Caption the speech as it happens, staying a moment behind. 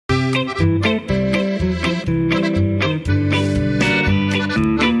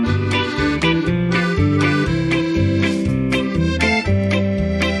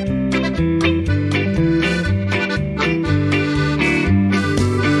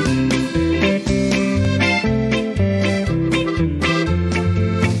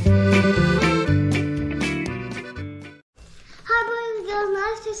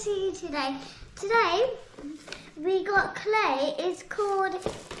Today we got clay. It's called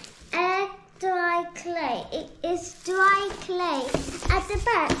dry clay. It is dry clay. At the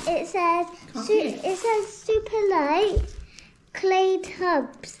back it says super light clay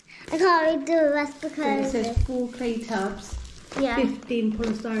tubs. I can't read the rest because so it says 4 clay tubs, yeah. 15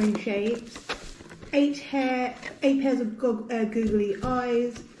 polystyrene shapes, 8 pairs of googly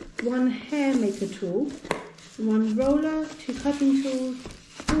eyes, 1 hair maker tool, 1 roller, 2 cutting tools,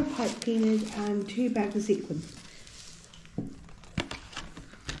 4 pipe cleaners and 2 bags of sequins.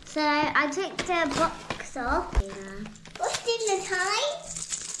 So I took the box off. Yeah. What's in the tie?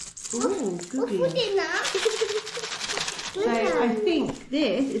 Oh, googly. What's in that? So I think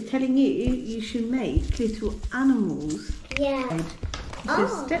this is telling you should make little animals. Yeah. So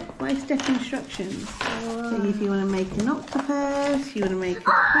step-by-step instructions. Oh. So if you want to make an octopus, you want to make a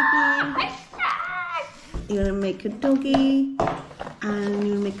piggy, you want to make a doggy, and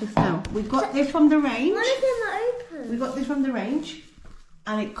you make a snail. We got this from the range. One of them are open. We got this from the range,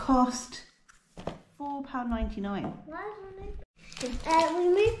 and it cost £4.99. Why is one open? We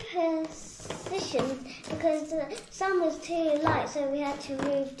moved positions because the sun was too light, so we had to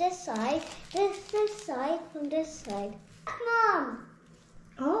move this side, this side from this side. Mom.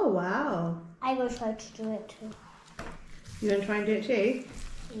 Oh wow! I will try to do it too. You want to try and do it too?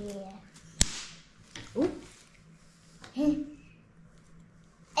 Yeah. Oh. Hey.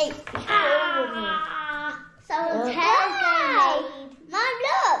 Someone's hair made. Mom,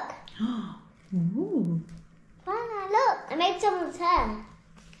 look. Ooh. Wow, look. I made someone's hair.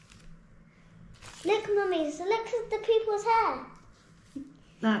 Look, Mummy. So look at the people's hair.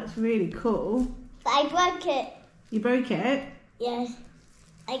 That's really cool. But I broke it. You broke it? Yes.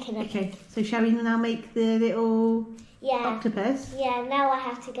 I can. Okay. So shall we now make the little octopus? Yeah. Now I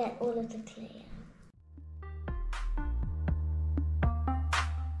have to get all of the clay out.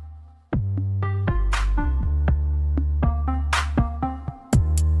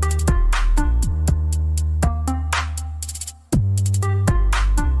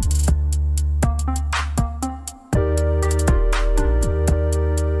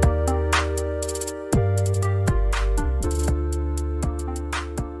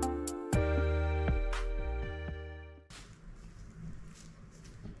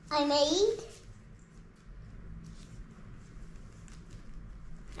 I made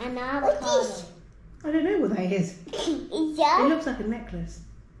an avocado. What's this? I don't know what that is. Yeah. It looks like a necklace.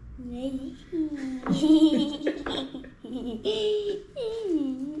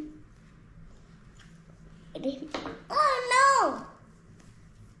 Oh no!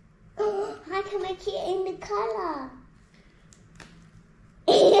 I can make it in the color.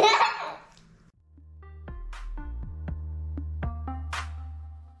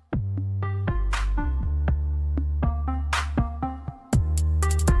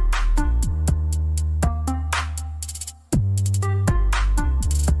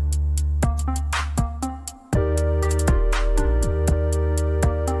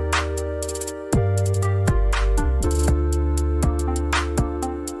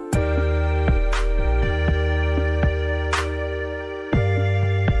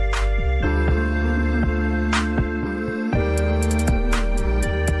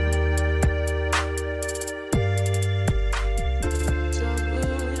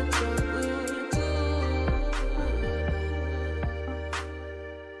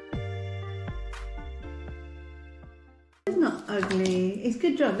 It's not ugly. It's a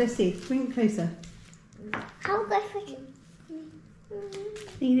good job. Let's see. Bring it closer. How good for you?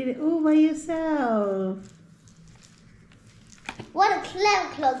 You did it all by yourself. What a clever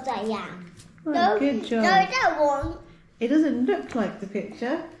clothes I am. Oh, good job. No, that one. It doesn't look like the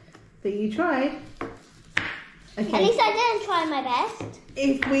picture, but you tried. Okay. At least I didn't try my best.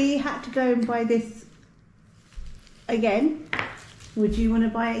 If we had to go and buy this again, would you want to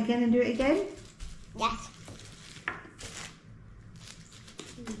buy it again and do it again? Yes.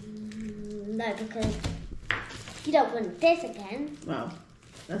 No, because you don't want this again. Well,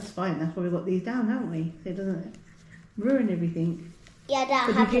 that's fine. That's why we got these down, haven't we? So it doesn't ruin everything. Yeah, that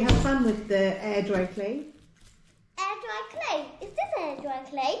So did you have fun with the air dry clay? Air dry clay? Is this air dry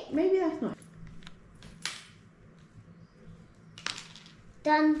clay? Maybe that's not.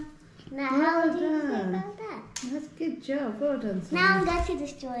 Done. Now, how Well do you feel done. about that? That's a good job. Well done, Savannah. Now I'm going to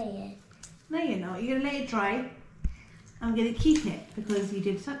destroy it. No, you're not. You're going to let it dry. I'm going to keep it because you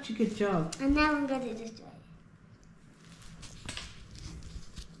did such a good job. And now I'm going to destroy it.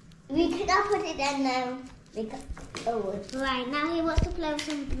 We could have put it in now. Right, now he wants to play with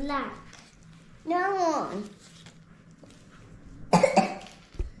some black. No one. I'm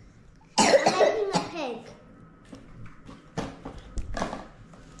making a pig.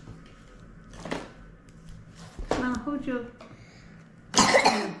 Now hold your...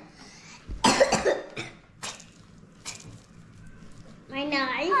 My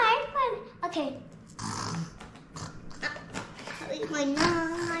knife. Okay. My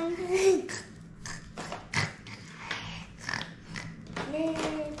knife.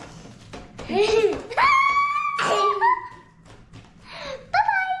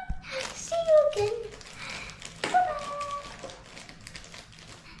 Bye-bye. See you again. Bye-bye.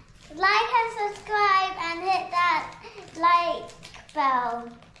 Like and subscribe and hit that like bell.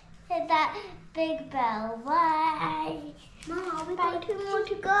 Hit that big bell. Bye. Mom, we got 2 more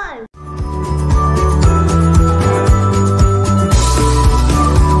to go.